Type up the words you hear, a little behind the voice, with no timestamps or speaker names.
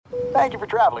Thank you for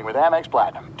traveling with Amex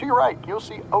Platinum. To your right, you'll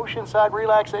see oceanside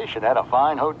relaxation at a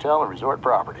fine hotel and resort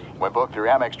property. When booked through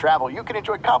Amex Travel, you can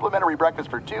enjoy complimentary breakfast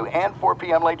for 2 and 4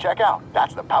 p.m. late checkout.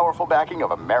 That's the powerful backing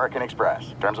of American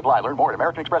Express. Terms apply. Learn more at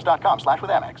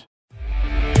americanexpress.com/withAmex.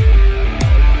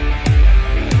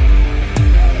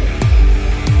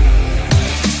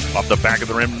 Off the back of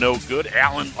the rim, no good.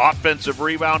 Allen, offensive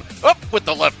rebound, up with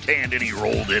the left hand, and he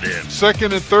rolled it in.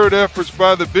 Second and third efforts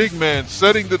by the big man,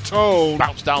 setting the tone.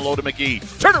 Bounce down low to McGee.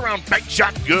 Turnaround bank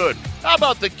shot, good. How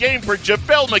about the game for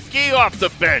JaVale McGee off the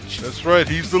bench? That's right,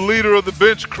 he's the leader of the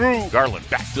bench crew. Garland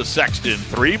back to Sexton,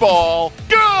 3-ball,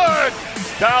 good!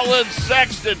 Colin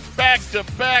Sexton,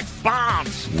 back-to-back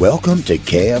bombs. Welcome to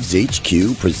Cavs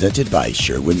HQ, presented by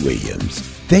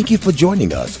Sherwin-Williams. Thank you for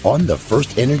joining us on the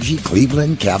First Energy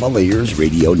Cleveland Cavaliers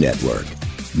Radio Network.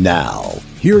 Now,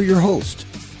 here are your hosts,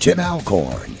 Tim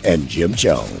Alcorn and Jim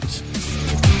Jones.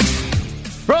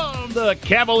 From the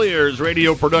Cavaliers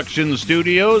Radio Production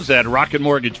Studios at Rocket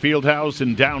Mortgage Fieldhouse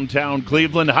in downtown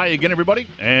Cleveland. Hi again, everybody,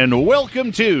 and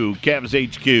welcome to Cavs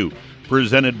HQ,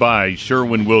 presented by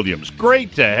Sherwin-Williams.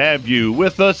 Great to have you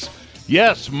with us.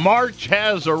 Yes, March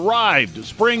has arrived.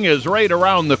 Spring is right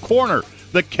around the corner.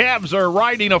 The Cavs are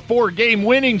riding a 4-game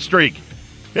winning streak.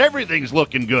 Everything's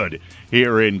looking good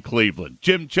here in Cleveland.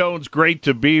 Jim Jones, great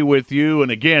to be with you.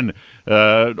 And again,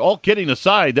 all kidding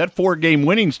aside, that 4-game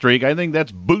winning streak, I think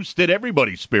that's boosted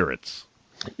everybody's spirits.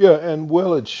 Yeah, and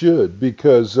well, it should,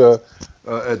 because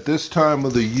at this time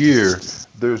of the year,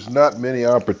 there's not many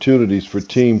opportunities for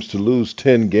teams to lose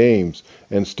 10 games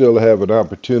and still have an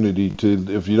opportunity to,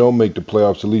 if you don't make the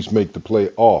playoffs, at least make the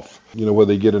playoff, where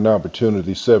they get an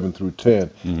opportunity 7 through 10.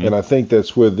 Mm-hmm. And I think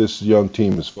that's where this young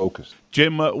team is focused.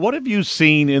 Jim, what have you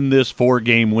seen in this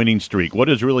 4-game winning streak? What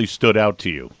has really stood out to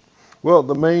you? Well,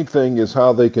 the main thing is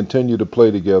how they continue to play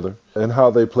together and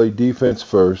how they play defense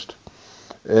first,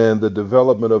 and the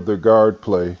development of their guard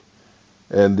play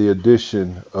and the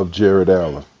addition of Jared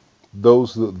Allen.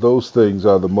 Those things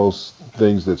are the most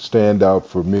things that stand out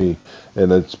for me,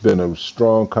 and it's been a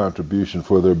strong contribution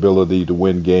for their ability to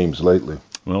win games lately.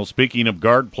 Well, speaking of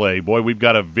guard play, boy, we've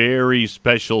got a very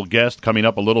special guest coming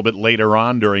up a little bit later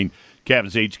on during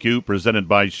Cavs HQ, presented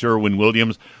by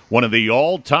Sherwin-Williams, one of the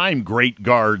all-time great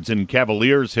guards in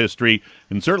Cavaliers history,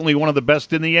 and certainly one of the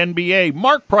best in the NBA.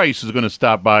 Mark Price is going to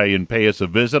stop by and pay us a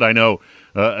visit. I know,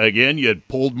 again, you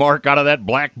pulled Mark out of that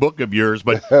black book of yours,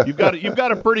 but you've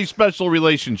got a pretty special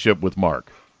relationship with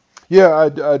Mark. Yeah,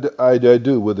 I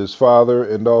do, with his father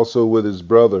and also with his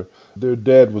brother. Their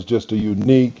dad was just a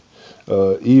unique,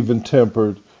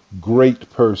 even-tempered, great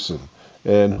person,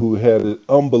 and who had an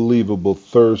unbelievable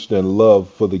thirst and love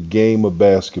for the game of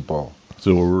basketball.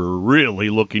 So we're really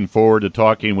looking forward to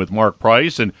talking with Mark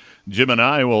Price, and Jim and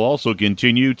I will also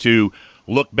continue to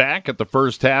look back at the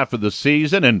first half of the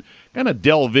season and kind of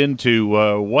delve into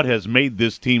what has made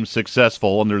this team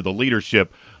successful under the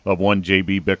leadership of one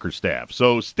J.B. Bickerstaff.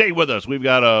 So stay with us. We've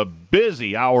got a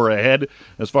busy hour ahead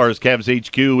as far as Cavs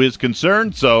HQ is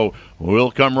concerned, so we'll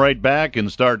come right back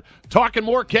and start talking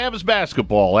more Cavs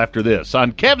basketball after this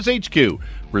on Cavs HQ,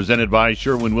 presented by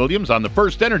Sherwin-Williams on the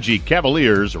First Energy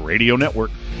Cavaliers Radio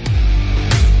Network.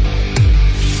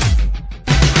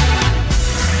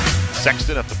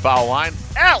 Sexton at the foul line.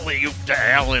 Alley-oop to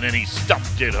Allen, and he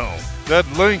stuffed it home.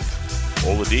 That length.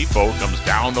 Oladipo comes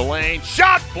down the lane.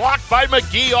 Shot blocked by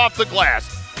McGee off the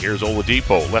glass. Here's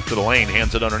Oladipo, left of the lane,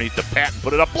 hands it underneath the pat and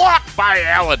put it up. Blocked by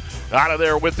Allen. Out of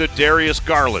there with it, Darius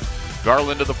Garland.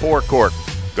 Garland to the forecourt.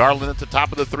 Garland at the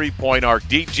top of the three-point arc.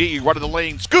 DG running the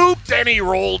lane, scooped, and he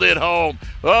rolled it home.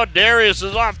 Oh, Darius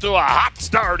is off to a hot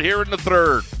start here in the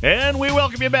third. And we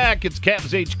welcome you back. It's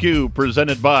Cavs HQ,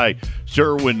 presented by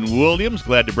Sherwin-Williams.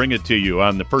 Glad to bring it to you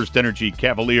on the First Energy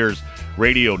Cavaliers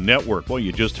Radio Network. Well,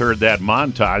 you just heard that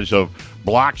montage of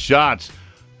block shots.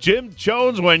 Jim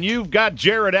Jones, when you've got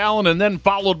Jared Allen and then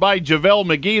followed by JaVale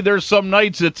McGee, there's some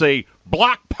nights it's a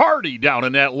block party down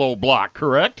in that low block,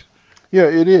 correct? Yeah,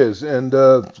 it is, and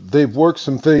they've worked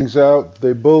some things out.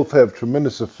 They both have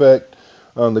tremendous effect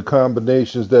on the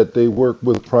combinations that they work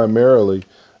with primarily.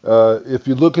 If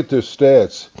you look at their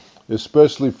stats,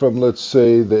 especially from, let's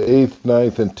say, the 8th,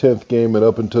 9th, and 10th game and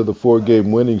up until the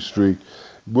 4-game winning streak,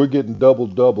 we're getting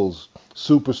double-doubles,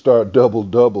 superstar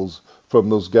double-doubles from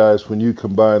those guys when you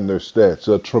combine their stats.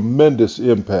 A tremendous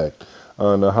impact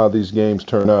on how these games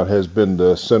turn out has been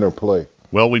the center play.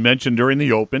 Well, we mentioned during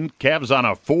the Open, Cavs on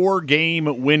a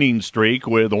 4-game winning streak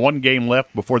with 1 game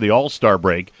left before the All-Star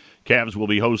break. Cavs will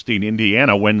be hosting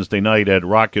Indiana Wednesday night at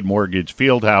Rocket Mortgage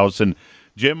Fieldhouse. And,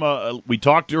 Jim, we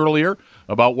talked earlier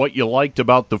about what you liked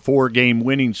about the 4-game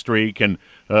winning streak, and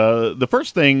The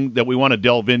first thing that we want to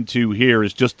delve into here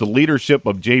is just the leadership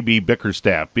of J.B.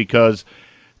 Bickerstaff, because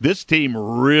this team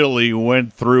really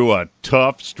went through a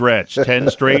tough stretch, 10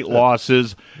 straight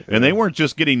losses, and they weren't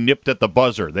just getting nipped at the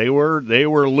buzzer. They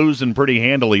were losing pretty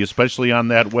handily, especially on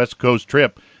that West Coast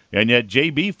trip, and yet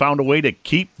JB found a way to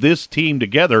keep this team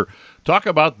together. Talk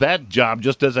about that job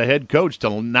just as a head coach,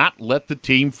 to not let the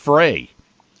team fray.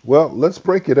 Well, let's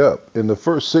break it up. In the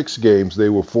first 6 games, they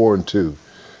were 4-2.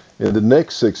 In the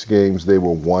next 6 games, they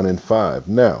were 1-5.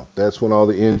 Now, that's when all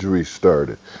the injuries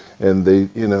started, and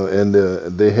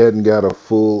they hadn't got a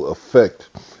full effect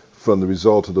from the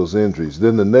result of those injuries.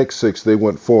 Then the next 6, they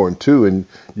went 4-2, and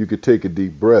you could take a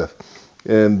deep breath.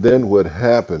 And then what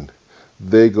happened?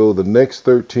 They go the next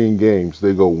 13 games,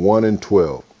 they go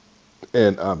 1-12.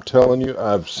 And I'm telling you,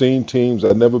 I've seen teams.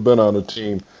 I've never been on a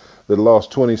team that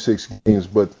lost 26 games,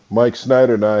 but Mike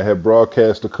Snyder and I have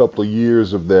broadcast a couple of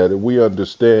years of that, and we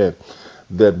understand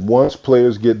that once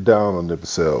players get down on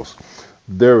themselves,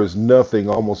 there is nothing,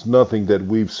 almost nothing, that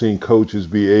we've seen coaches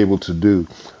be able to do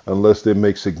unless they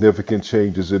make significant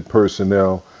changes in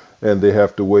personnel, and they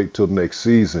have to wait till next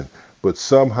season. But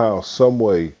somehow, some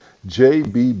way,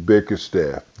 J.B.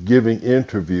 Bickerstaff giving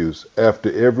interviews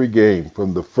after every game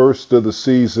from the first of the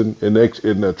season in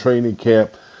the training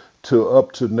camp to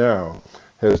up to now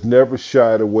has never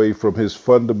shied away from his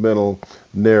fundamental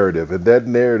narrative. And that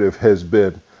narrative has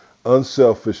been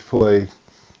unselfish play,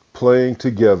 playing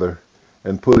together,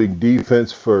 and putting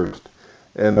defense first.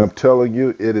 And I'm telling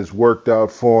you, it has worked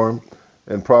out for him.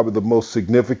 And probably the most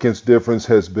significant difference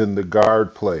has been the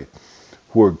guard play,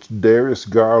 where Darius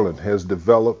Garland has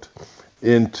developed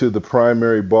into the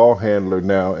primary ball handler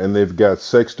now, and they've got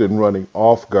Sexton running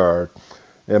off guard.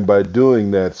 And by doing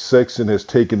that, Sexton has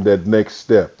taken that next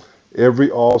step.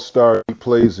 Every all-star he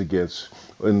plays against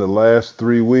in the last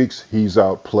 3 weeks, he's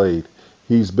outplayed.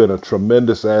 He's been a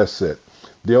tremendous asset.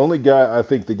 The only guy I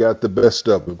think that got the best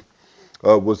of him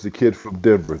was the kid from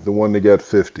Denver, the one that got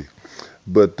 50.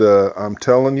 But I'm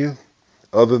telling you,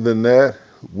 other than that,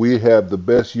 we have the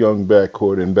best young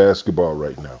backcourt in basketball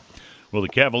right now. Well, the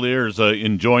Cavaliers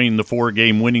enjoying the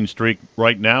 4-game winning streak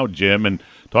right now, Jim, and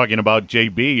talking about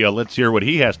JB, let's hear what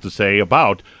he has to say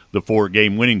about the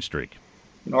 4-game winning streak.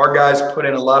 Our guys put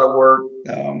in a lot of work.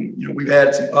 We've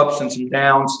had some ups and some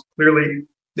downs clearly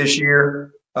this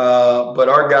year, but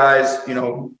our guys,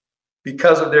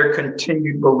 because of their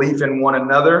continued belief in one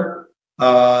another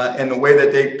and the way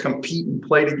that they compete and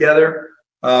play together,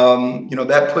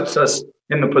 that puts us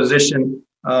in the position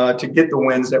to get the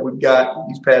wins that we've got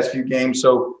these past few games.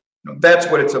 So that's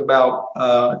what it's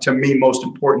about to me, most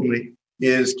importantly,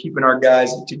 is keeping our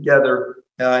guys together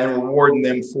and rewarding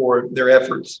them for their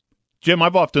efforts. Jim,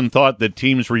 I've often thought that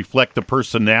teams reflect the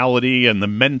personality and the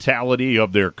mentality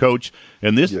of their coach,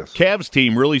 and this Cavs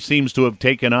team really seems to have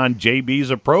taken on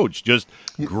JB's approach. Just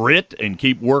grit and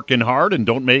keep working hard and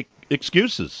don't make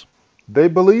excuses. They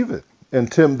believe it.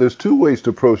 And, Tim, there's 2 ways to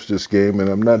approach this game, and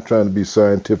I'm not trying to be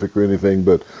scientific or anything,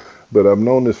 but I've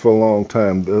known this for a long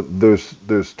time.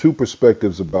 There's 2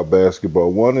 perspectives about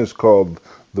basketball. One is called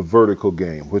the vertical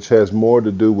game, which has more to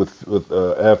do with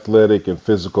athletic and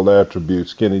physical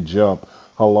attributes. Can he jump?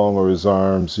 How long are his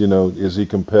arms? Is he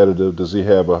competitive? Does he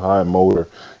have a high motor?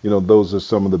 Those are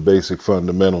some of the basic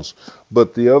fundamentals.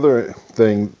 But the other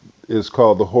thing is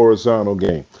called the horizontal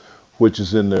game, which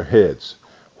is in their heads.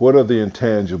 What are the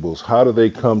intangibles? How do they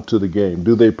come to the game?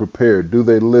 Do they prepare? Do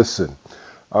they listen?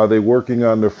 Are they working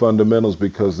on their fundamentals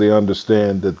because they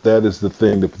understand that is the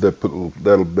thing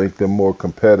that'll make them more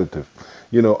competitive?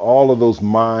 All of those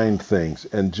mind things.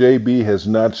 And JB has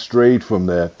not strayed from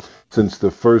that since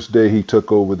the first day he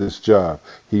took over this job.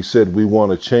 He said, we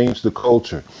want to change the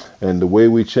culture. And the way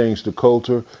we change the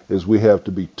culture is we have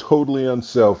to be totally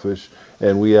unselfish,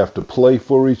 and we have to play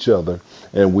for each other,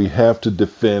 and we have to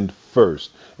defend first.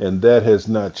 And that has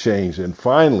not changed. And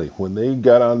finally, when they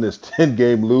got on this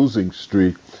 10-game losing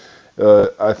streak,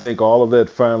 I think all of that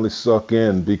finally sunk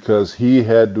in, because he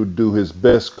had to do his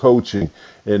best coaching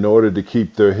in order to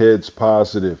keep their heads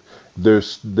positive.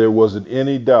 There wasn't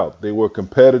any doubt. They were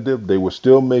competitive. They were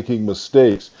still making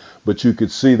mistakes, but you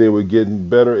could see they were getting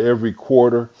better every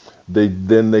quarter.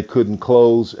 Then they couldn't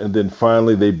close, and then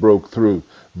finally they broke through.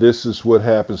 This is what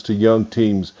happens to young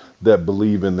teams that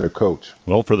believe in their coach.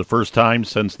 Well, for the first time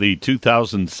since the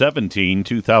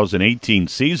 2017-2018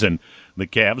 season, the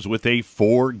Cavs with a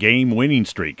 4-game winning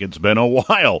streak. It's been a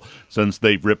while since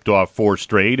they've ripped off 4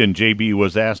 straight, and JB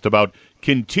was asked about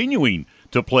continuing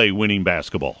to play winning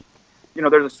basketball.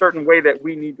 There's a certain way that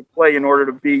we need to play in order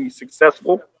to be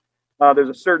successful. There's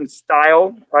a certain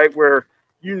style, right, where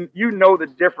you know the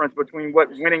difference between what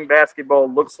winning basketball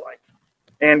looks like.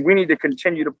 And we need to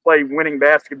continue to play winning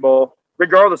basketball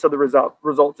regardless of the results.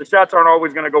 The shots aren't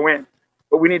always going to go in,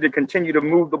 but we need to continue to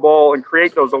move the ball and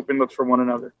create those open looks for one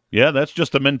another. Yeah, that's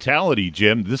just a mentality,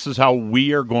 Jim. This is how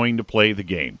we are going to play the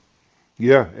game.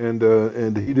 Yeah,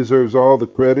 and he deserves all the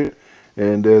credit.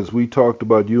 And as we talked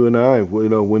about, you and I,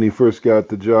 when he first got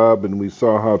the job and we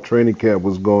saw how training camp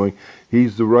was going,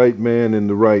 he's the right man in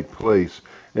the right place.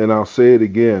 And I'll say it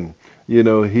again,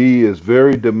 he is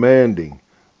very demanding,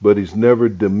 but he's never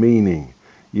demeaning,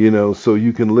 so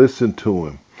you can listen to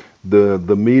him.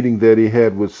 The meeting that he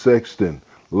had with Sexton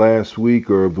last week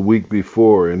or the week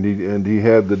before, and he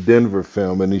had the Denver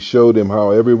film, and he showed him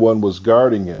how everyone was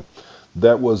guarding him.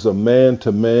 That was a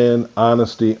man-to-man,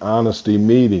 honesty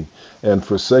meeting. And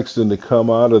for Sexton to come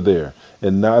out of there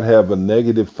and not have a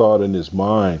negative thought in his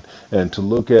mind and to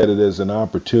look at it as an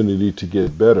opportunity to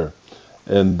get better.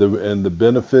 And the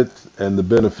benefit and the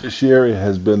beneficiary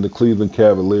has been the Cleveland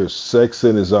Cavaliers.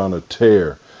 Sexton is on a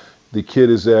tear. The kid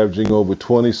is averaging over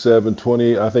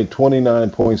 29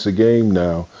 points a game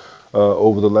now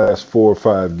over the last 4 or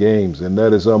 5 games. And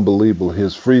that is unbelievable.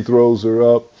 His free throws are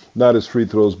up. Not his free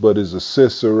throws, but his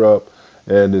assists are up.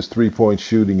 And his three-point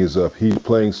shooting is up. He's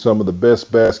playing some of the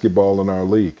best basketball in our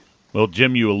league. Well,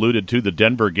 Jim, you alluded to the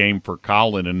Denver game for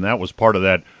Colin, and that was part of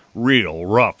that real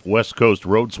rough West Coast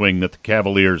road swing that the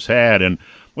Cavaliers had. And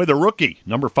with a rookie,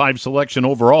 number 5 selection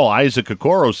overall, Isaac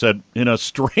Okoro said, in a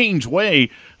strange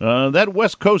way, that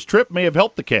West Coast trip may have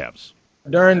helped the Cavs.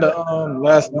 During the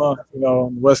last month,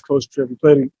 West Coast trip, we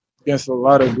played against a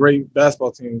lot of great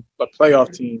basketball teams, but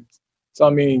playoff teams. So,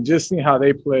 just seeing how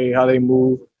they play, how they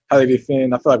move, how they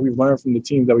defend, I feel like we've learned from the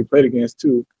teams that we played against,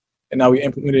 too. And now we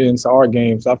implemented it into our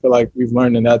games. So I feel like we've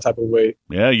learned in that type of way.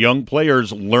 Yeah, young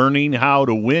players learning how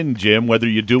to win, Jim, whether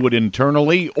you do it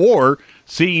internally or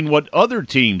seeing what other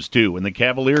teams do. And the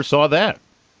Cavaliers saw that.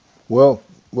 Well,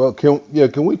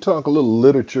 can we talk a little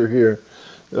literature here?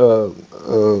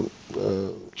 It's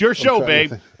your show,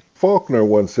 babe. Faulkner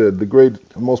once said,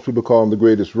 most people call him the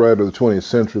greatest writer of the 20th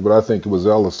century, but I think it was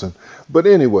Ellison. But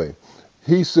anyway,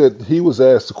 he said he was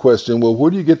asked the question, well, where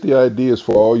do you get the ideas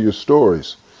for all your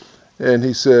stories? And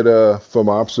he said, from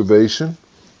observation,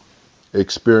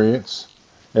 experience,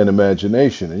 and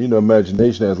imagination. And,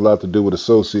 imagination has a lot to do with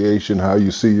association, how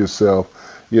you see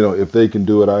yourself. If they can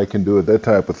do it, I can do it, that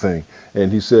type of thing.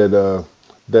 And he said,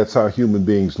 that's how human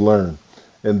beings learn.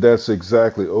 And that's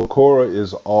exactly, Okoro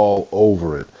is all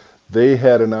over it. They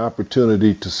had an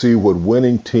opportunity to see what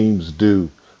winning teams do,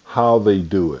 how they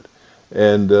do it.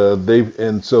 And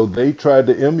so they tried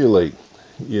to emulate,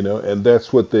 and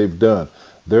that's what they've done.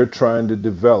 They're trying to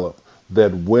develop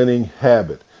that winning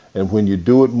habit. And when you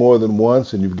do it more than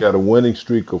once and you've got a winning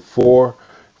streak of four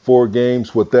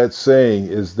games, what that's saying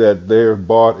is that they're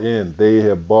bought in. They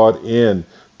have bought in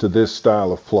to this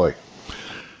style of play.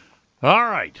 All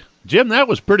right. Jim, that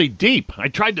was pretty deep. I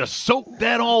tried to soak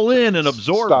that all in and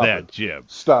absorb Jim.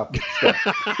 Stop.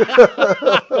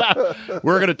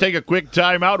 We're going to take a quick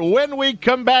timeout. When we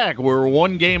come back, we're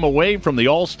one game away from the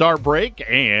All-Star break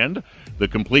and the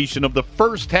completion of the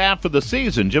first half of the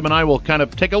season. Jim and I will kind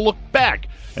of take a look back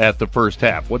at the first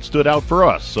half, what stood out for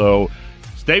us. So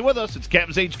stay with us. It's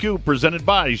Cavs HQ presented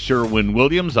by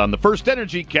Sherwin-Williams on the First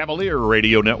Energy Cavalier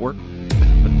Radio Network.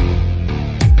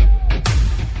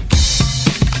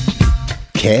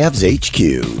 Cavs HQ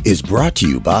is brought to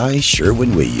you by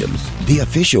Sherwin-Williams, the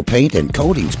official paint and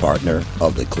coatings partner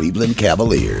of the Cleveland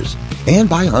Cavaliers, and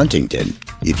by Huntington.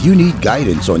 If you need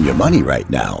guidance on your money right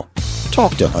now,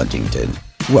 talk to Huntington.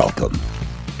 Welcome.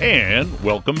 And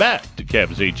welcome back to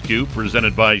Cavs HQ,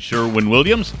 presented by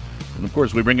Sherwin-Williams. And, of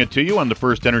course, we bring it to you on the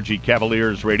First Energy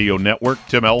Cavaliers Radio Network.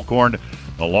 Tim Elkhorn,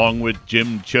 along with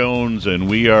Jim Jones, and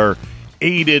we are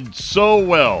aided so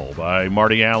well by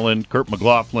Marty Allen, Kurt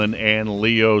McLaughlin, and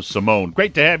Leo Simone.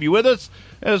 Great to have you with us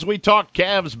as we talk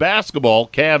Cavs basketball.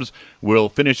 Cavs will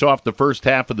finish off the first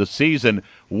half of the season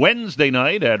Wednesday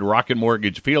night at Rocket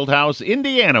Mortgage Fieldhouse.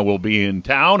 Indiana will be in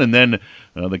town, and then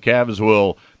the Cavs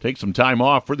will take some time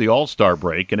off for the All-Star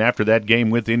break. And after that game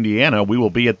with Indiana, we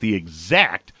will be at the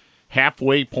exact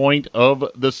halfway point of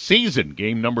the season.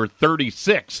 Game number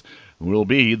 36 will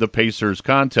be the Pacers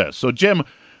contest. So, Jim,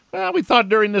 we thought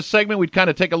during this segment we'd kind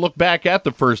of take a look back at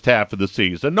the first half of the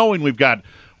season, knowing we've got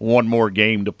one more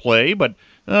game to play, but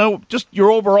just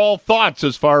your overall thoughts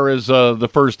as far as the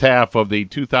first half of the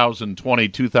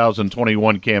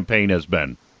 2020-2021 campaign has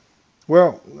been.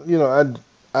 Well,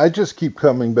 I just keep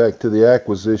coming back to the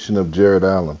acquisition of Jared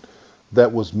Allen.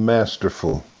 That was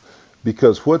masterful,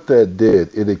 because what that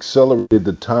did, it accelerated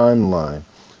the timeline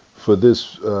for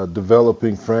this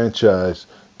developing franchise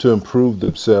to improve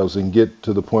themselves and get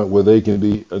to the point where they can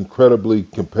be incredibly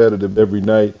competitive every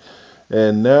night.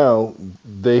 And now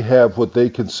they have what they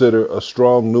consider a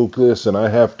strong nucleus, and I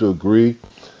have to agree.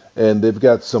 And they've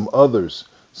got some others,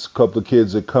 a couple of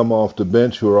kids that come off the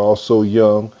bench who are also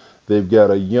young. They've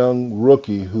got a young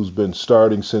rookie who's been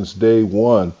starting since day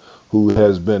one, who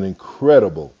has been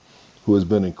incredible, who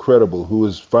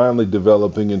is finally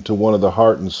developing into one of the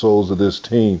heart and souls of this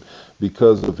team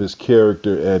because of his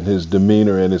character and his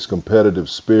demeanor and his competitive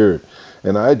spirit.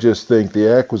 And I just think the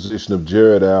acquisition of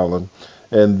Jared Allen,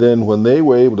 and then when they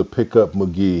were able to pick up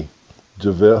JaVale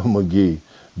McGee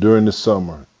during the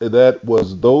summer,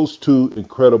 those two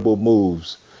incredible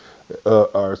moves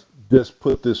are just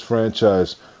put this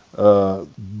franchise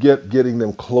getting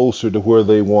them closer to where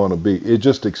they want to be. It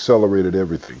just accelerated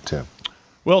everything, Tim.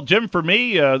 Well, Jim, for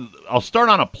me, I'll start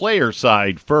on a player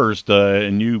side first,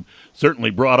 and you certainly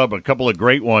brought up a couple of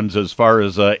great ones as far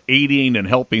as aiding and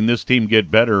helping this team get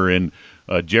better in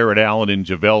Jared Allen and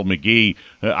JaVale McGee.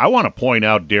 I want to point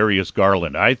out Darius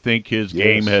Garland. I think his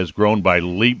game has grown by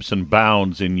leaps and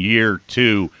bounds in year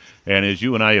two, and as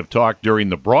you and I have talked during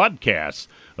the broadcast,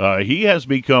 he has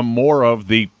become more of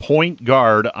the point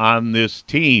guard on this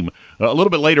team. A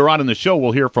little bit later on in the show,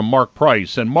 we'll hear from Mark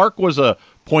Price, and Mark was a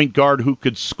point guard who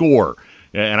could score,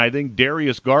 and I think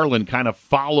Darius Garland kind of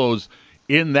follows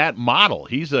in that model.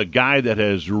 He's a guy that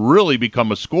has really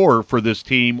become a scorer for this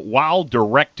team while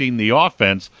directing the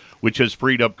offense, which has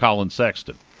freed up Colin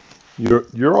Sexton.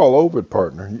 You're all over it,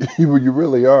 partner. You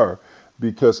really are,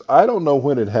 because I don't know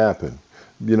when it happened.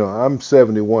 You know, I'm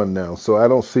 71 now, so I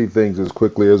don't see things as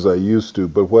quickly as I used to.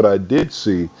 But what I did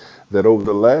see, that over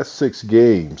the last 6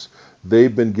 games,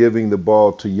 they've been giving the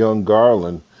ball to young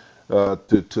Garland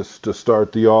to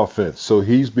start the offense. So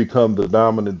he's become the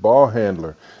dominant ball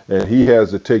handler, and he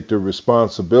has to take the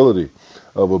responsibility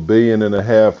of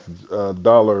 $1.5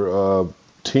 billion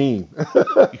team.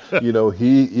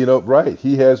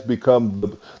 He has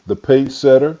become the pace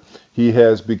setter. He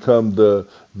has become the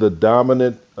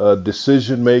dominant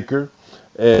decision maker,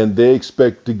 and they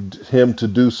expected him to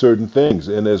do certain things.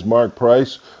 And as Mark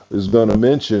Price is going to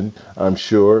mention, I'm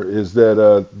sure, is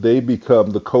that they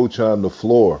become the coach on the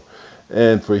floor.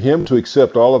 And for him to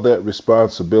accept all of that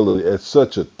responsibility at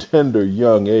such a tender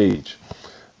young age,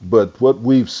 but what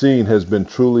we've seen has been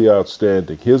truly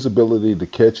outstanding. His ability to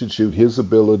catch and shoot, his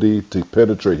ability to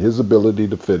penetrate, his ability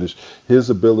to finish, his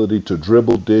ability to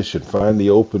dribble, dish, and find the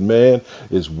open man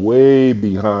is way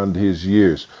beyond his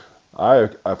years. I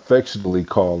affectionately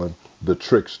call him the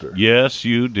trickster. Yes,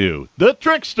 you do. The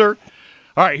trickster.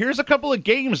 All right, here's a couple of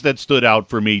games that stood out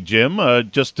for me, Jim,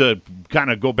 just to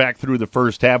kind of go back through the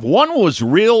first half. One was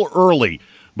real early,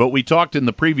 but we talked in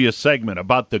the previous segment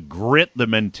about the grit, the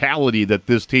mentality that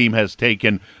this team has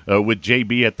taken with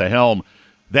JB at the helm.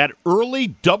 That early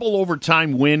double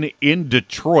overtime win in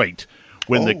Detroit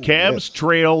when the Cavs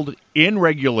trailed in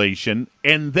regulation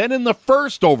and then in the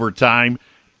first overtime,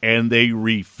 and they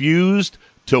refused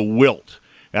to wilt.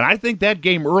 And I think that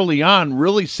game early on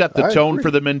really set the tone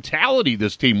for the mentality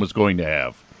this team was going to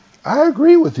have. I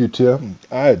agree with you, Tim.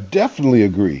 I definitely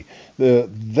agree.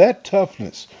 That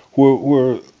toughness,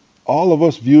 where all of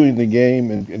us viewing the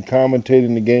game and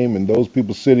commentating the game, and those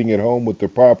people sitting at home with their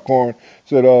popcorn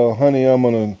said, "Oh, honey, I'm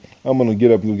gonna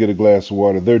get up and get a glass of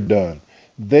water." They're done.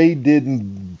 They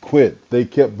didn't quit. They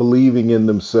kept believing in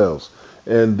themselves,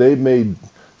 and they made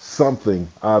something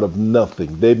out of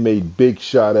nothing. They made big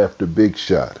shot after big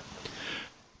shot.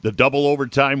 The double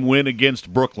overtime win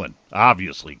against Brooklyn.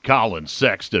 Obviously, Colin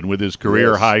Sexton with his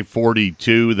career-high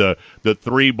 42. The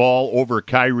 3-ball over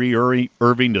Kyrie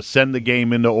Irving to send the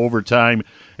game into overtime.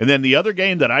 And then the other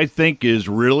game that I think is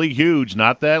really huge,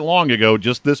 not that long ago,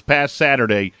 just this past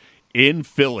Saturday in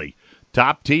Philly.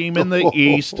 Top team in the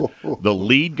East. The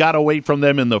lead got away from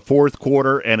them in the fourth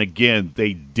quarter, and again,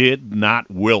 they did not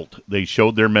wilt. They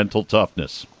showed their mental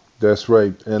toughness. That's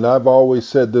right. And I've always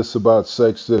said this about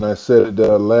Sexton. I said it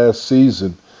last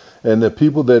season. And the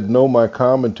people that know my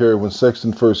commentary when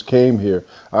Sexton first came here,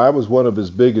 I was one of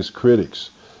his biggest critics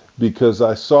because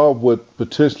I saw what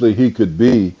potentially he could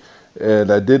be,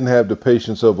 and I didn't have the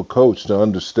patience of a coach to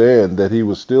understand that he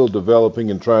was still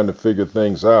developing and trying to figure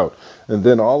things out. And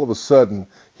then all of a sudden,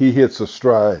 he hits a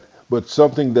stride. But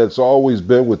something that's always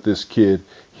been with this kid,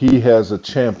 he has a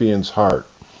champion's heart.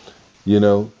 You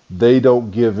know, they don't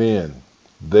give in.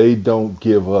 They don't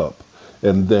give up.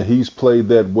 And then he's played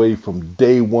that way from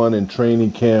day one in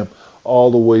training camp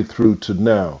all the way through to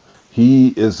now. He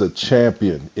is a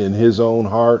champion in his own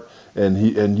heart,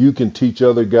 and you can teach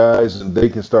other guys, and they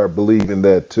can start believing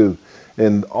that too.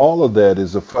 And all of that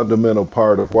is a fundamental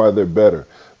part of why they're better.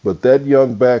 But that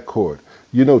young backcourt,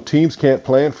 teams can't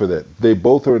plan for that. They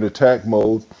both are in attack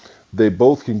mode. They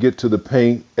both can get to the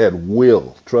paint at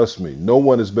will. Trust me, no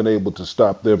one has been able to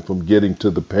stop them from getting to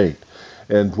the paint.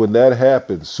 And when that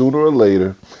happens, sooner or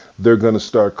later, they're going to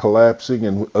start collapsing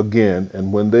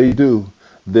and when they do,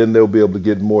 then they'll be able to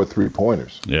get more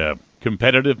three-pointers. Yeah,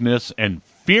 competitiveness and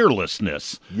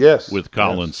fearlessness. Yes. With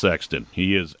Colin Sexton.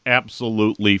 He is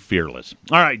absolutely fearless.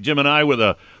 All right, Jim and I with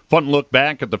a fun look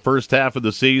back at the first half of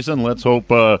the season. Let's hope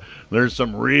there's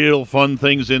some real fun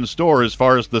things in store as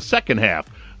far as the second half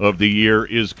of the year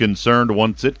is concerned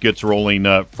once it gets rolling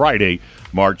Friday,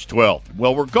 March 12th.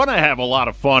 Well, we're going to have a lot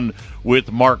of fun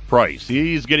with Mark Price.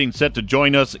 He's getting set to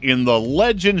join us in the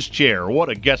Legends Chair. What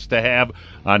a guest to have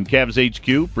on Cavs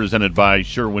HQ, presented by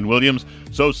Sherwin-Williams.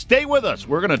 So stay with us.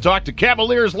 We're going to talk to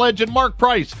Cavaliers legend Mark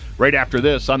Price right after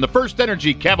this on the First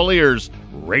Energy Cavaliers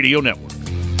Radio Network.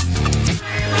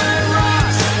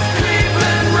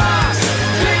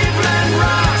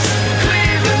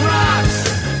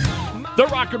 The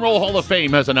Rock and Roll Hall of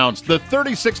Fame has announced the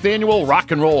 36th annual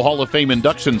Rock and Roll Hall of Fame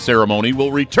induction ceremony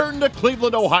will return to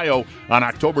Cleveland, Ohio on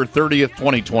October 30th,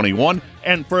 2021,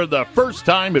 and for the first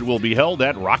time it will be held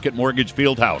at Rocket Mortgage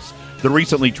Fieldhouse. The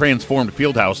recently transformed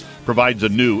Fieldhouse provides a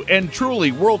new and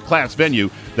truly world-class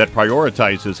venue that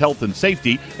prioritizes health and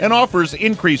safety and offers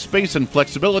increased space and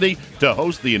flexibility to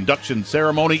host the induction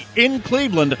ceremony in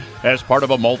Cleveland as part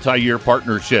of a multi-year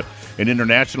partnership. An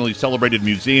internationally celebrated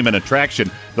museum and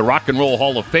attraction, the Rock and Roll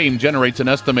Hall of Fame generates an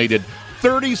estimated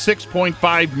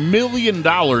 $36.5 million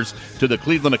to the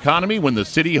Cleveland economy when the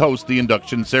city hosts the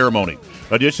induction ceremony.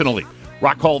 Additionally,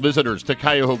 Rock Hall visitors to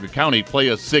Cuyahoga County play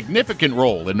a significant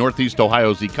role in Northeast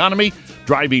Ohio's economy,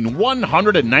 driving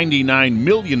 $199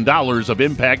 million of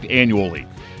impact annually.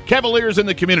 Cavaliers in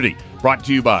the Community, brought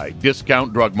to you by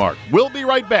Discount Drug Mart. We'll be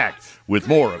right back with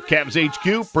more of Cavs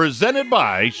HQ, presented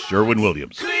by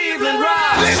Sherwin-Williams. Cleveland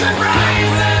rocks!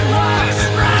 Cleveland rocks!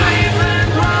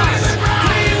 Cleveland rocks!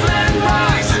 Cleveland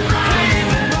rocks! Cleveland rocks!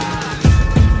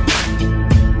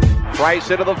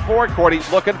 Price into the forecourt.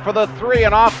 He's looking for the three,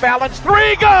 and off balance.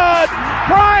 Three, good!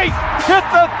 Price hit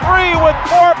the three with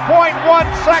 4.1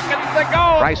 seconds to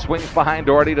go. Price swings behind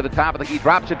Doherty to the top of the key,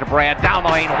 drops it to Brad, down the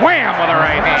lane, wham with a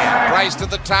right hand. Price to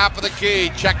the top of the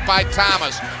key, checked by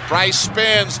Thomas. Price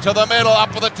spins to the middle,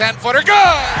 up with a 10-footer,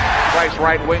 good! Price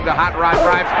right wing to Hot Rod,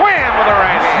 drives, wham with a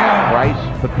right hand. Price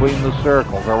between the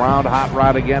circles, around Hot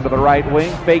Rod again to the right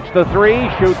wing, fakes the three,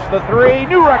 shoots the three,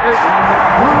 new record.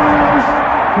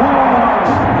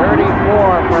 34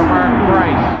 for Mark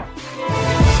Price.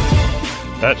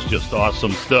 That's just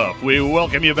awesome stuff. We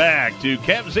welcome you back to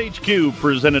Cavs HQ,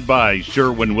 presented by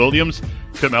Sherwin-Williams.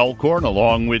 Tim Elkhorn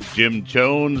along with Jim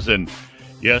Jones. And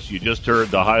yes, you just heard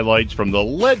the highlights from the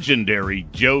legendary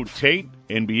Joe Tate,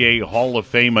 NBA Hall of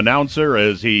Fame announcer,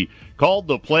 as he called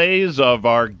the plays of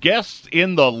our guests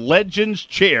in the Legends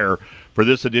Chair for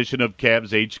this edition of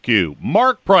Cavs HQ.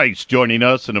 Mark Price joining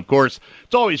us, and of course,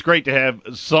 it's always great to have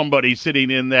somebody sitting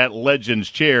in that Legends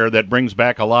Chair that brings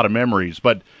back a lot of memories.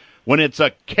 But when it's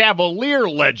a Cavalier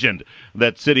legend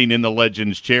that's sitting in the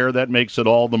Legends Chair, that makes it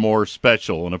all the more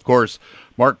special. And of course,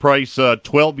 Mark Price,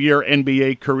 12-year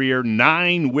NBA career,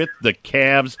 9 with the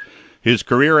Cavs. His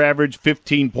career average,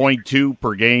 15.2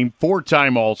 per game,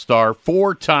 4-time All-Star,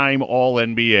 4-time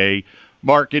All-NBA.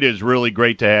 Mark, it is really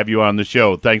great to have you on the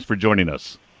show. Thanks for joining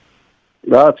us.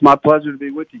 Well, it's my pleasure to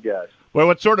be with you guys. Well,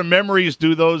 what sort of memories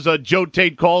do those Joe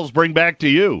Tate calls bring back to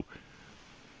you?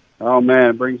 Oh,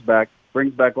 man, it brings back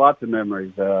lots of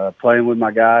memories. Playing with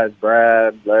my guys,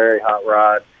 Brad, Larry, Hot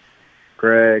Rod,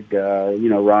 Greg,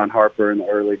 Ron Harper in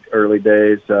the early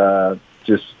days.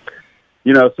 Just,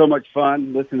 so much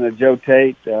fun listening to Joe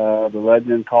Tate, the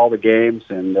legend, call the games,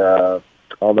 and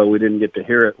although we didn't get to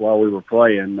hear it while we were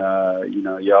playing,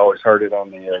 you always heard it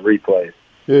on the replays.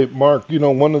 Hey, Mark,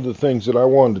 one of the things that I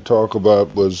wanted to talk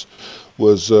about was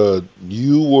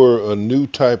you were a new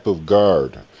type of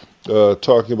guard.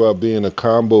 Talking about being a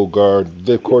combo guard.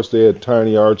 Of course, they had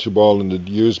Tiny Archibald in the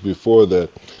years before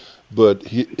that, but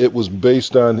it was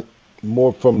based on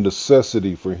more from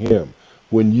necessity for him.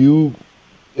 When you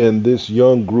and this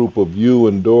young group of you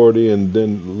and Doherty, and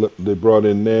then they brought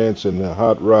in Nance and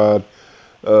Hot Rod,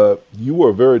 you were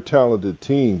a very talented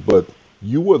team, but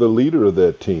you were the leader of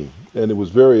that team. And it was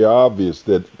very obvious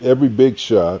that every big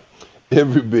shot,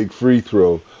 every big free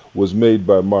throw was made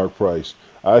by Mark Price.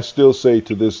 I still say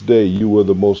to this day, you were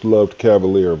the most loved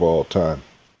Cavalier of all time.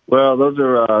 Well, those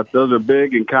are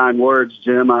big and kind words,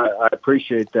 Jim. I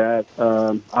appreciate that.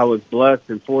 I was blessed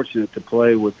and fortunate to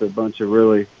play with a bunch of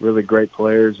really, really great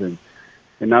players, and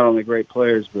not only great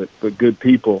players, but good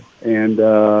people. And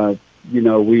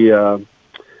we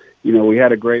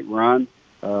had a great run.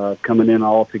 coming in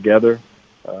all together.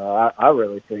 I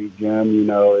really think, Jim, you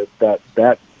know, that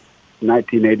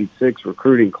 1986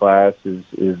 recruiting class is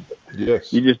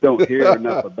yes. You just don't hear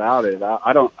enough about it.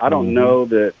 I don't know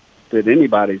that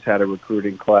anybody's had a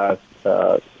recruiting class,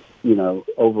 you know,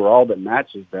 overall that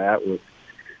matches that with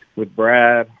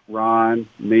Brad, Ron,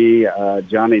 me.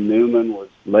 Johnny Newman was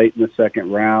late in the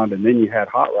second round, and then you had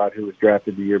Hot Rod, who was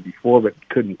drafted the year before but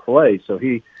couldn't play. So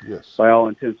he, yes, by all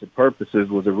intents and purposes,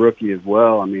 was a rookie as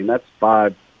well. I mean, that's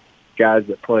 5 guys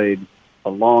that played a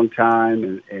long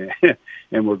time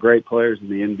and were great players in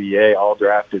the NBA, all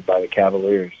drafted by the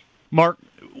Cavaliers. Mark,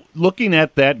 looking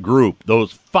at that group,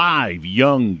 those 5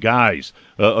 young guys,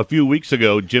 a few weeks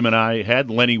ago, Jim and I had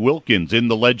Lenny Wilkins in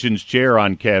the Legends chair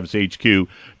on Cavs HQ.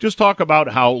 Just talk about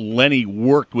how Lenny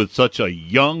worked with such a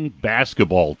young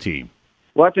basketball team.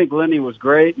 Well, I think Lenny was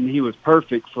great, and he was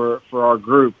perfect for our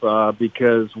group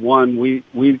because, one,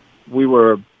 we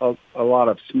were a lot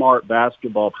of smart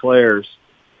basketball players.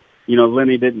 You know,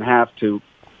 Lenny didn't have to,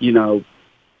 you know,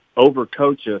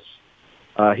 overcoach us.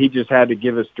 He just had to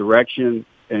give us direction,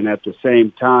 and at the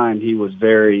same time, he was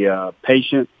very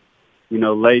patient, you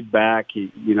know, laid back.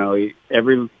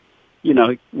 When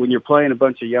you're playing a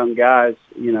bunch of young guys,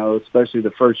 you know, especially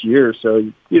the first year or so,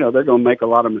 you know, they're going to make a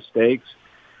lot of mistakes.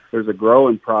 There's a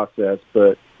growing process,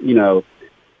 but, you know,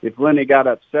 if Lenny got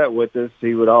upset with us,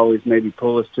 he would always maybe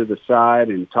pull us to the side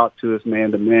and talk to us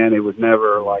man to man. It was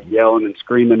never like yelling and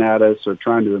screaming at us or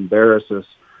trying to embarrass us.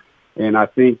 And I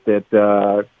think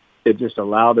that it just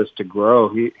allowed us to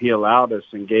grow. He allowed us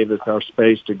and gave us our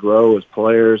space to grow as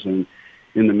players, and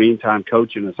in the meantime,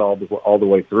 coaching us all the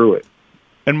way through it.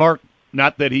 And Mark,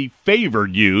 not that he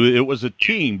favored you, it was a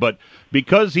team, but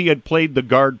because he had played the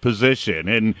guard position,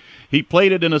 and he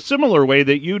played it in a similar way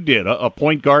that you did, a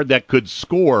point guard that could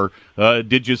score,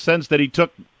 did you sense that he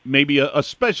took maybe a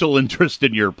special interest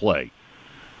in your play?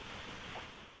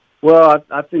 Well,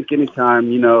 I think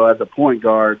anytime, you know, as a point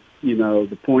guard, you know,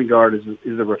 the point guard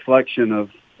is a reflection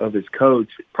of his coach,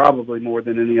 probably more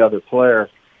than any other player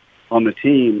on the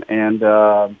team. And,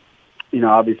 you know,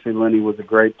 obviously Lenny was a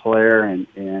great player,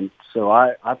 and so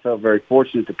I felt very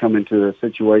fortunate to come into a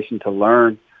situation to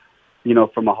learn, you know,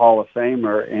 from a Hall of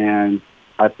Famer. And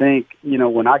I think, you know,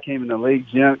 when I came in the league,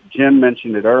 Jim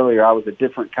mentioned it earlier, I was a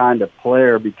different kind of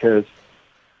player because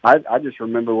I just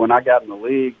remember when I got in the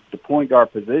league, the point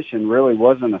guard position really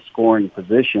wasn't a scoring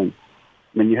position.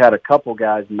 I mean, you had a couple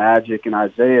guys, Magic and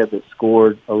Isaiah, that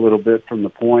scored a little bit from the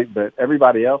point, but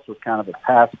everybody else was kind of a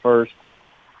pass first,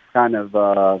 kind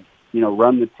of, you know,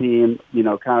 run the team, you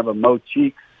know, kind of a Mo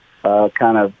Cheeks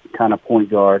kind of point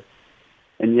guard.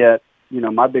 And yet, you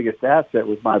know, my biggest asset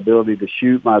was my ability to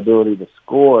shoot, my ability to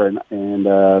score, and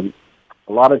a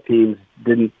lot of teams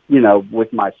didn't, you know,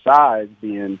 with my size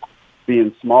being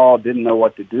small, didn't know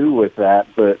what to do with that.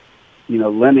 But, you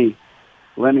know, Lenny,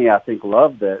 I think,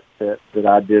 loved that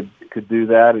I could do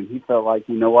that, and he felt like,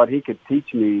 you know what, he could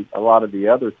teach me a lot of the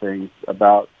other things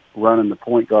about running the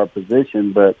point guard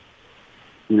position. But,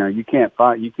 you know, you can't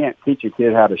teach a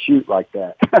kid how to shoot like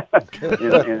that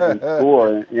and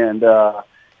score.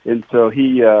 And so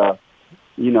he,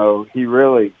 you know, he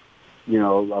really, you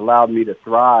know, allowed me to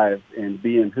thrive in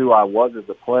being who I was as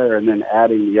a player, and then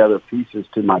adding the other pieces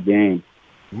to my game.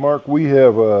 Mark, we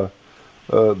have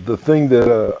the thing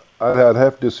that I'd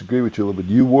have to disagree with you a little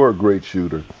bit. You were a great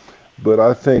shooter, but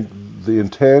I think the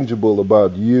intangible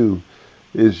about you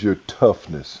is your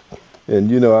toughness.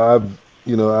 And I've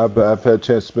had a chance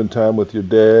to spend time with your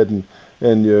dad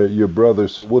and your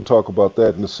brothers. We'll talk about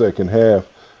that in the second half.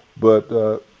 But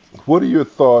what are your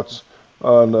thoughts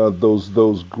on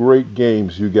those great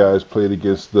games you guys played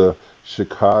against the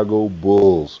Chicago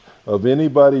Bulls? Of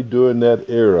anybody during that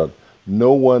era,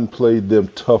 no one played them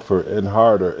tougher and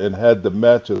harder and had the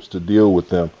matchups to deal with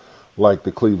them like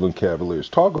the Cleveland Cavaliers.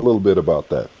 Talk a little bit about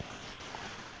that.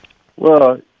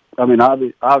 Well, I mean,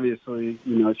 obviously,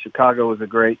 you know, Chicago was a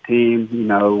great team, you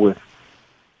know, with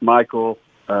Michael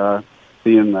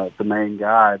being the main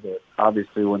guy. But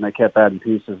obviously, when they kept adding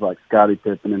pieces like Scottie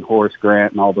Pippen and Horace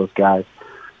Grant and all those guys,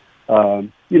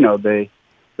 you know, they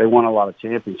won a lot of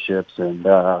championships. And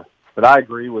but I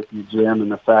agree with you, Jim, in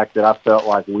the fact that I felt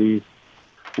like we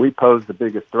posed the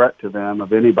biggest threat to them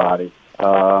of anybody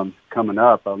coming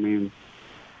up. I mean,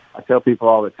 I tell people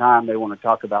all the time they want to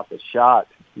talk about the shot.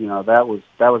 You know, that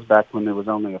was back when there was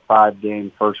only a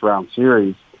 5-game first-round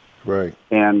series. Right.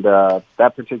 And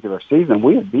that particular season,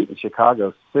 we had beaten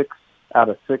Chicago 6 out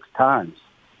of 6 times.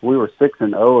 We were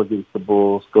 6-0 against the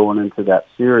Bulls going into that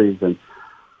series. And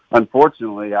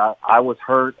unfortunately, I was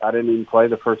hurt. I didn't even play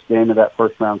the first game of that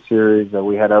first-round series.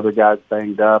 We had other guys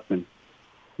banged up. And,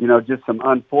 you know, just some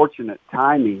unfortunate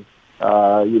timing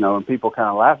and people kind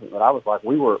of laughing, but I was like,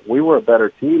 we were a better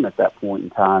team at that point in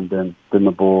time than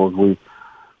the Bulls.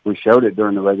 We showed it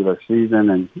during the regular season,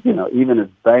 and, even as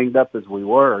banged up as we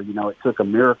were, it took a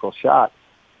miracle shot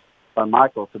by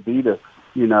Michael to beat us,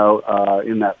 in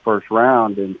that first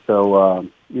round. And so,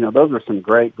 those are some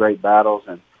great, great battles.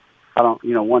 And I don't,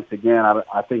 once again,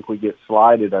 I think we get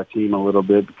slighted, our team, a little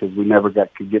bit because we never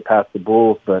could get past the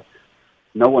Bulls, but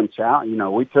no one challenged.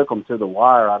 We took them to the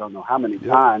wire I don't know how many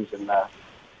times, and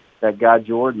that guy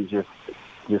Jordan just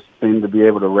seemed to be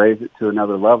able to raise it to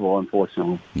another level,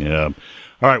 unfortunately. Yeah.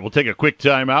 All right, we'll take a quick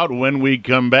timeout. When we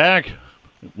come back,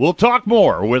 we'll talk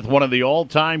more with one of the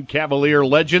all-time Cavalier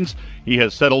legends. He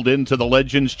has settled into the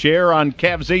Legends chair on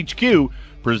Cavs HQ,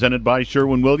 presented by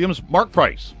Sherwin-Williams, Mark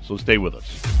Price. So stay with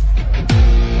us.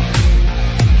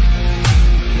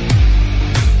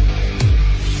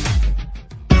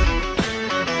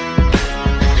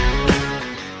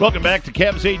 Welcome back to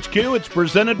Cavs HQ. It's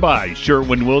presented by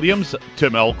Sherwin-Williams.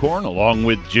 Tim Elkhorn, along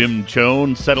with Jim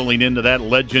Choane, settling into that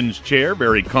Legends chair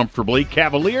very comfortably.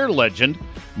 Cavalier legend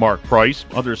Mark Price,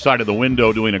 other side of the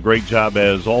window, doing a great job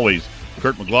as always.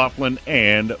 Kurt McLaughlin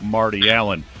and Marty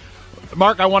Allen.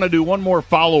 Mark, I want to do one more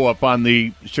follow-up on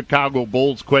the Chicago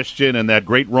Bulls question and that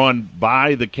great run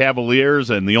by the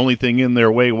Cavaliers, and the only thing in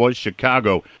their way was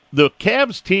Chicago. The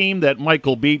Cavs team that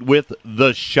Michael beat with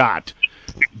the shot,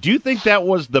 do you think that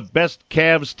was the best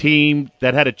Cavs team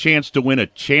that had a chance to win a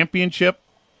championship?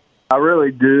 I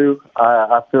really do.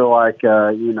 I feel like,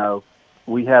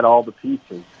 we had all the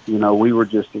pieces. We were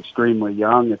just extremely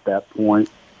young at that point.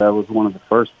 That was one of the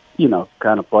first,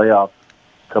 kind of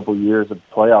couple years of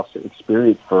playoffs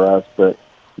experience for us. But,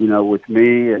 with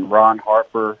me and Ron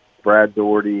Harper, Brad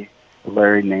Daugherty,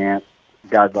 Larry Nance,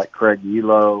 guys like Craig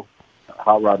Elo,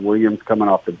 Hot Rod Williams coming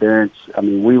off the bench. I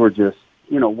mean, we were just,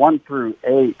 1 through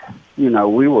 8,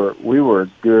 we were as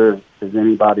good as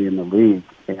anybody in the league.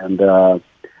 And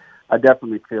I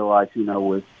definitely feel like,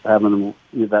 with having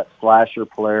that slasher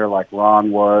player like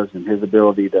Ron was, and his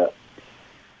ability to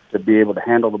be able to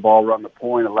handle the ball, run the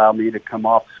point, allow me to come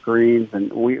off screens.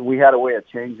 And we had a way of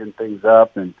changing things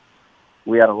up, and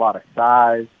we had a lot of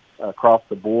size across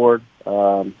the board.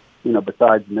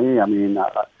 Besides me,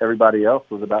 everybody else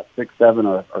was about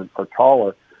 6'7" or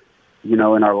taller, in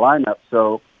our lineup.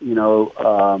 So,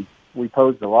 we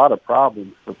posed a lot of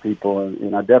problems for people,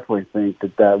 and I definitely think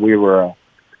that we were a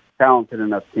talented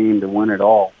enough team to win it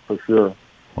all, for sure.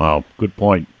 Wow, good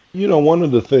point. One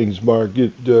of the things, Mark,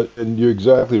 and you're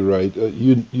exactly right,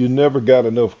 you never got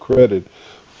enough credit,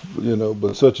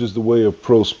 but such is the way of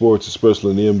pro sports,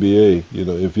 especially in the NBA.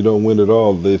 If you don't win it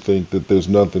all, they think that there's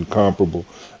nothing comparable.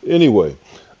 Anyway,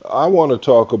 I want to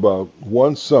talk about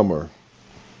one summer.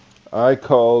 I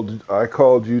called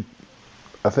you,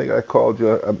 I think I called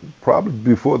you probably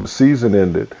before the season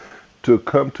ended, to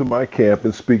come to my camp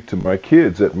and speak to my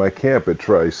kids at my camp at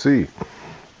Tri-C.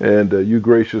 And you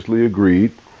graciously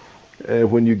agreed.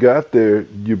 And when you got there,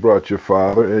 you brought your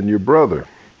father and your brother.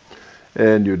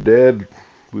 And your dad,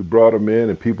 we brought him in,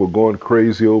 and people going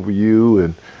crazy over you.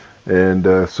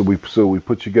 And so we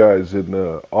put you guys in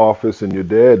the office, and your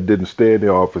dad didn't stay in the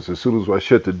office. As soon as I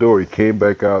shut the door, he came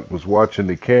back out and was watching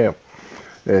the camp.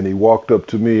 And he walked up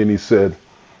to me and he said,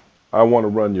 "I want to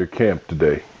run your camp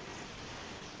today."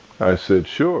 I said,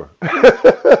 "Sure."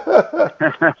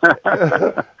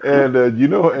 And you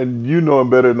know him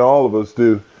better than all of us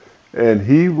do. And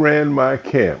he ran my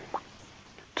camp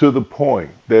to the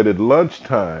point that at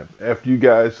lunchtime, after you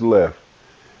guys left,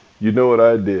 you know what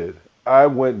I did? I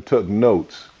went and took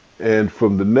notes. And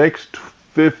from the next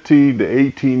 15 to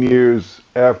 18 years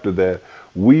after that,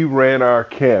 we ran our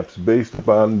camps based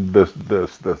upon the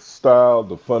style,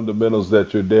 the fundamentals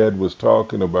that your dad was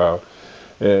talking about.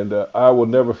 And I will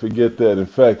never forget that. In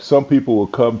fact, some people will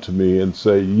come to me and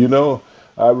say,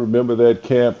 I remember that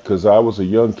camp because I was a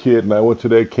young kid and I went to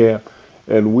that camp,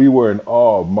 and we were in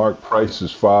awe of Mark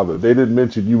Price's father. They didn't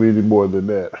mention you any more than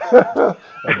that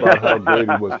about how great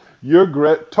he was.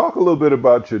 Talk a little bit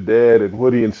about your dad and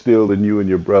what he instilled in you and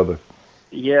your brother.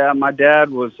 Yeah, my dad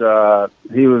was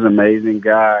he was an amazing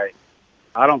guy.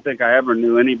 I don't think I ever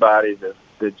knew anybody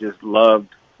that just loved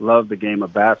the game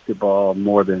of basketball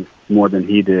more than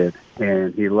he did,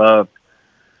 and he loved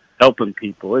helping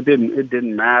people. It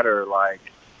didn't matter like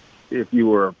if you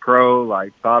were a pro,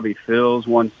 like Bobby Phills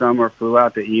one summer flew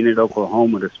out to Enid,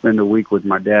 Oklahoma to spend a week with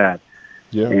my dad.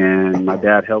 Yeah. And my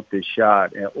dad helped his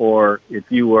shot. Or if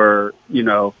you were,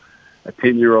 a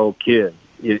 10-year-old kid,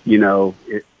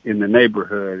 in the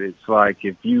neighborhood, it's like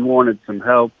if you wanted some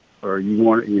help or you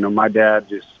wanted, my dad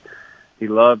he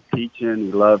loved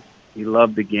teaching. He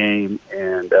loved the game.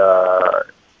 And,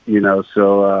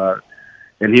 so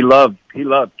and he loved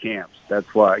camps.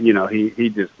 That's why, he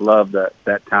just loved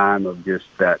that time of just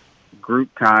that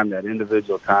group time, that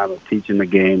individual time of teaching the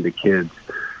game to kids.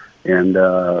 And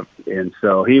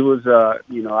so he was, I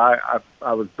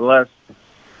was blessed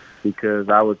because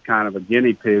I was kind of a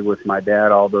guinea pig with my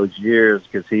dad all those years,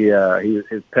 because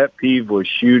his pet peeve was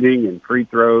shooting and free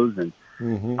throws. And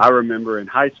I remember in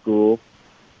high school,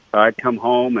 I'd come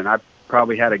home and I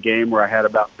probably had a game where I had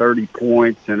about 30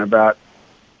 points and about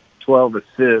 12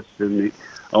 assists, and the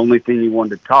only thing he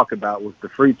wanted to talk about was the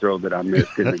free throw that I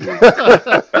missed in the game.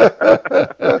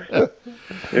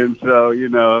 And so,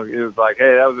 it was like,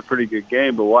 hey, that was a pretty good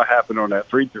game, but what happened on that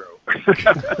free throw?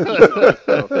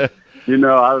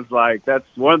 So, I was like, that's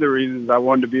one of the reasons I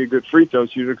wanted to be a good free throw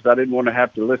shooter, because I didn't want to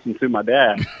have to listen to my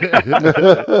dad.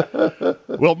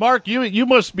 Well, Mark, you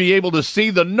must be able to see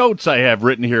the notes I have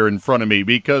written here in front of me,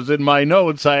 because in my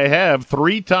notes I have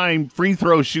 3-time free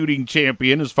throw shooting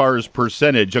champion as far as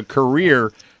percentage, a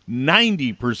career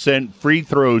 90% free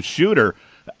throw shooter.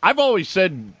 I've always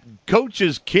said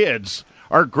coaches' kids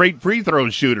are great free throw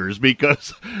shooters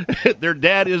because their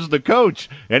dad is the coach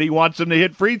and he wants them to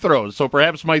hit free throws. So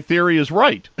perhaps my theory is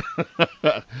right.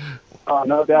 Oh,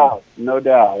 no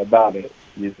doubt about it.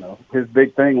 His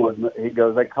big thing was, he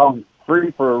goes, they call them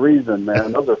free for a reason,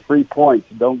 man. Those are free points.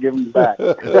 Don't give them back.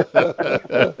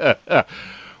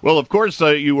 Well, of course,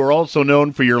 you were also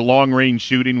known for your long-range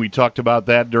shooting. We talked about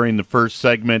that during the first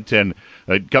segment. And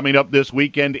coming up this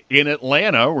weekend in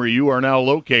Atlanta, where you are now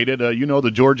located, you know the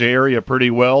Georgia area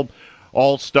pretty well.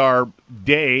 All-Star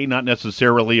Day, not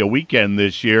necessarily a weekend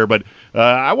this year, but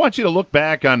I want you to look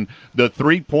back on the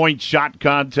three-point shot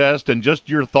contest and just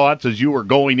your thoughts as you were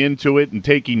going into it and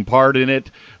taking part in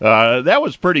it. That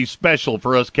was pretty special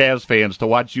for us Cavs fans to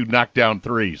watch you knock down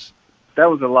threes. That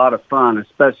was a lot of fun,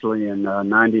 especially in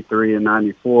 93 and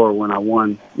 94 when I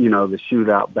won, the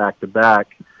shootout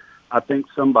back-to-back. I think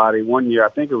one year, I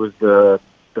think it was the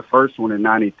first one in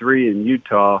 93 in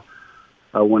Utah,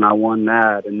 when I won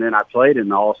that. And then I played in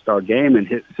the All-Star game and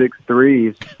hit 6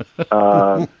 threes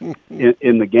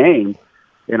in the game.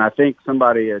 And I think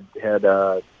somebody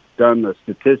had done the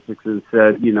statistics and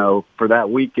said, for that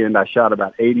weekend, I shot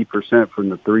about 80% from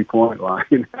the three-point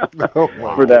line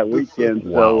for that weekend.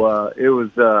 Wow. So it was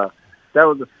that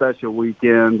was a special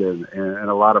weekend and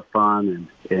a lot of fun,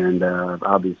 and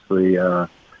obviously, had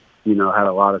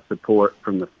a lot of support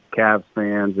from the Cavs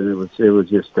fans, and it was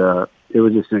just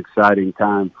an exciting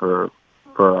time for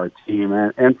our team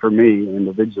and for me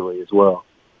individually as well.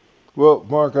 Well,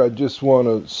 Mark, I just want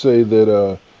to say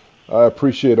that I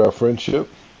appreciate our friendship.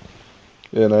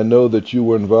 And I know that you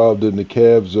were involved in the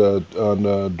Cavs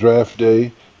on draft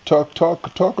day. Talk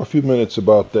a few minutes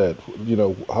about that.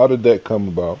 How did that come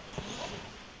about?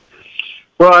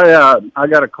 Well, I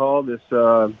got a call this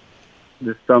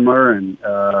summer and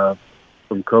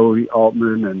from Cody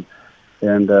Altman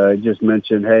and just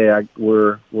mentioned, hey,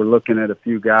 we're looking at a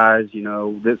few guys.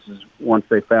 This is once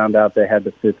they found out they had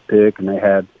the 5th pick, and they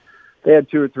had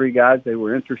 2 or 3 guys they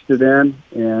were interested in,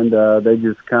 and they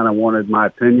just kind of wanted my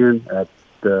opinion,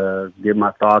 give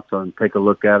my thoughts on, take a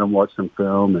look at them, watch some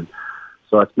film, and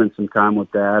so I spent some time with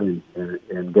that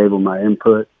and gave them my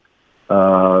input.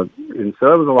 And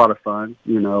so it was a lot of fun.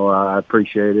 I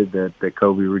appreciated that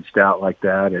Kobe reached out like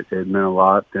that. It meant a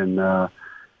lot, and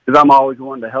because I'm always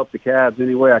wanting to help the Cavs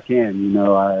any way I can.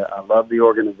 I love the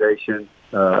organization.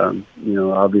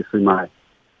 Obviously my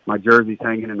jersey's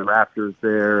hanging in the rafters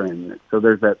there, and so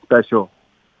there's that special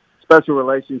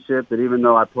relationship that even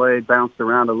though I bounced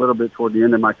around a little bit toward the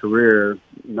end of my career,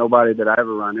 nobody that I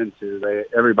ever run into,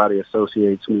 everybody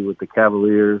associates me with the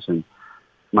Cavaliers and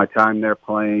my time there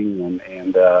playing,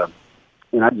 and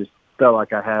I just felt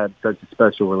like I had such a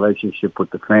special relationship with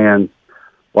the fans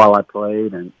while I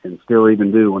played, and still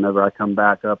even do whenever I come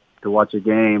back up to watch a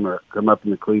game or come up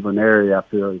in the Cleveland area. I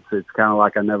feel it's kind of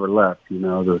like I never left.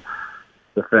 The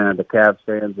Cavs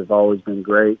fans have always been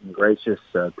great and gracious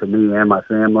to me and my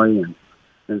family,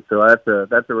 and so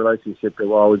that's a relationship that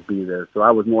will always be there. So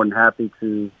I was more than happy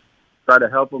to try to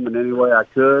help them in any way I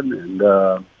could, and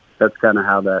that's kind of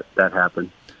how that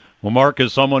happened. Well, Mark,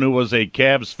 as someone who was a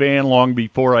Cavs fan long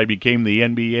before I became the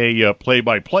NBA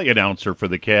play-by-play announcer for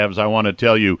the Cavs, I want to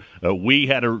tell you we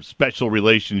had a special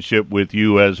relationship with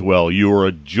you as well. You were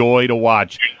a joy to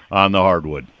watch on the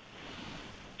hardwood.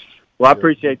 Well, I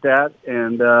appreciate that,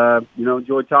 and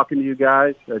enjoy talking to you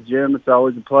guys. Jim, it's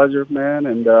always a pleasure, man,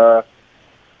 and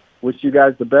wish you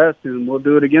guys the best, and we'll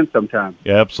do it again sometime.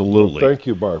 Absolutely. Thank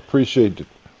you, Mark. Appreciate it.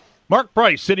 Mark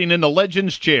Price sitting in the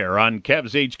Legends chair on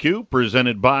Cavs HQ,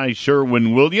 presented by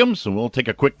Sherwin-Williams. And we'll take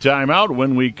a quick timeout.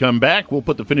 When we come back, we'll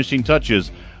put the finishing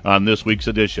touches on this week's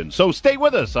edition. So stay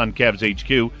with us on Cavs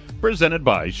HQ, presented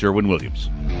by Sherwin-Williams.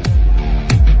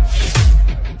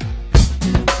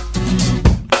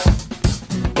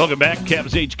 Welcome back.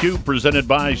 Cavs HQ, presented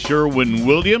by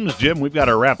Sherwin-Williams. Jim, we've got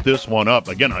to wrap this one up.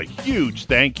 Again, a huge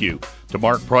thank you to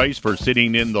Mark Price for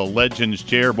sitting in the Legends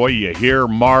chair. Boy, you hear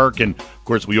Mark, and of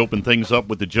course we open things up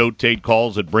with the Joe Tate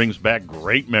calls. It brings back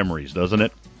great memories, doesn't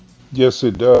it? Yes,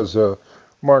 it does.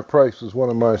 Mark Price was one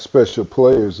of my special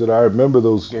players, and I remember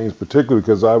those games particularly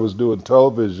because I was doing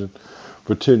television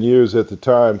for 10 years at the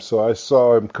time. So I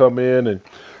saw him come in,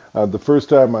 and the first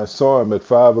time I saw him at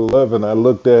 5'11", I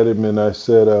looked at him and I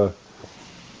said,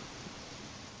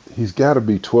 he's got to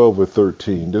be 12 or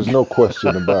 13. There's no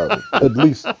question about it. At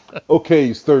least, okay,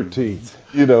 he's 13.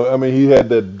 You know, I mean, he had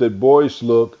that boyish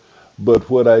look, but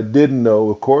what I didn't know,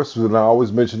 of course, and I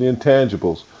always mention the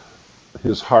intangibles,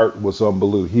 his heart was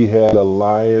unbelievable. He had a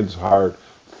lion's heart,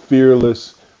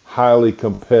 fearless, highly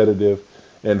competitive,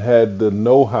 and had the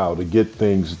know-how to get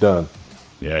things done.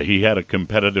 Yeah, he had a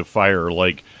competitive fire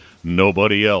like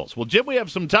nobody else. Well, Jim, we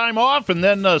have some time off, and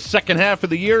then the second half of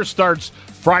the year starts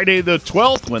Friday the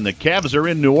 12th when the Cavs are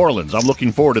in New Orleans. I'm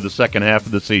looking forward to the second half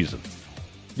of the season.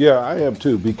 Yeah, I am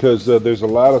too, because there's a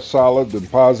lot of solid and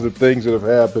positive things that have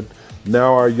happened.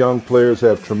 Now our young players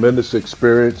have tremendous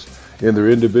experience in their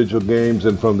individual games,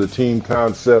 and from the team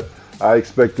concept, I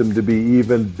expect them to be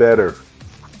even better.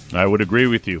 I would agree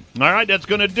with you. All right, that's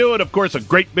going to do it. Of course, a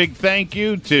great big thank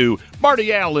you to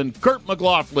Marty Allen, Kurt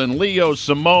McLaughlin, Leo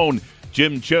Simone,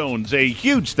 Jim Jones. A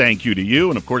huge thank you to you,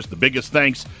 and of course, the biggest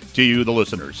thanks to you, the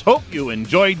listeners. Hope you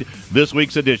enjoyed this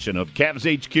week's edition of Cavs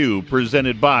HQ,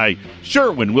 presented by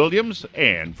Sherwin-Williams.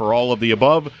 And for all of the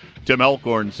above, Tim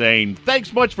Elkhorn saying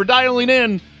thanks much for dialing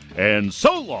in, and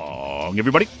so long,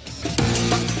 everybody.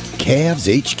 Cavs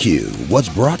HQ was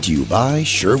brought to you by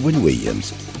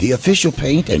Sherwin-Williams, the official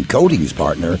paint and coatings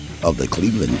partner of the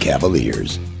Cleveland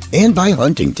Cavaliers. And by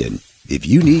Huntington. If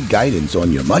you need guidance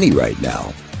on your money right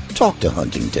now, talk to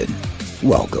Huntington.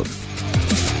 Welcome